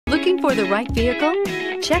Looking for the right vehicle?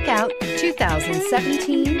 Check out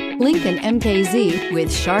 2017 Lincoln MKZ.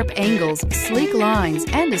 With sharp angles, sleek lines,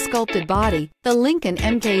 and a sculpted body, the Lincoln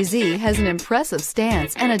MKZ has an impressive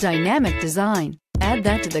stance and a dynamic design. Add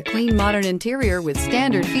that to the clean, modern interior with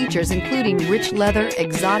standard features including rich leather,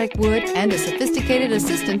 exotic wood, and a sophisticated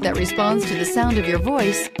assistant that responds to the sound of your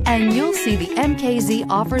voice, and you'll see the MKZ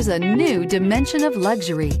offers a new dimension of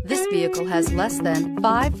luxury. This vehicle has less than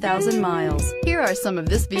 5,000 miles. Here are some of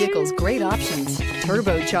this vehicle's great options: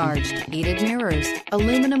 turbocharged, heated mirrors,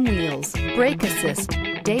 aluminum wheels, brake assist,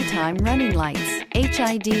 daytime running lights,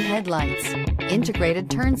 HID headlights, integrated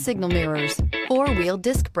turn signal mirrors, four-wheel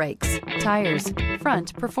disc brakes, tires,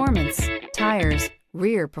 front performance, tires,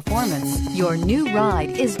 rear performance. Your new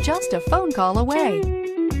ride is just a phone call away.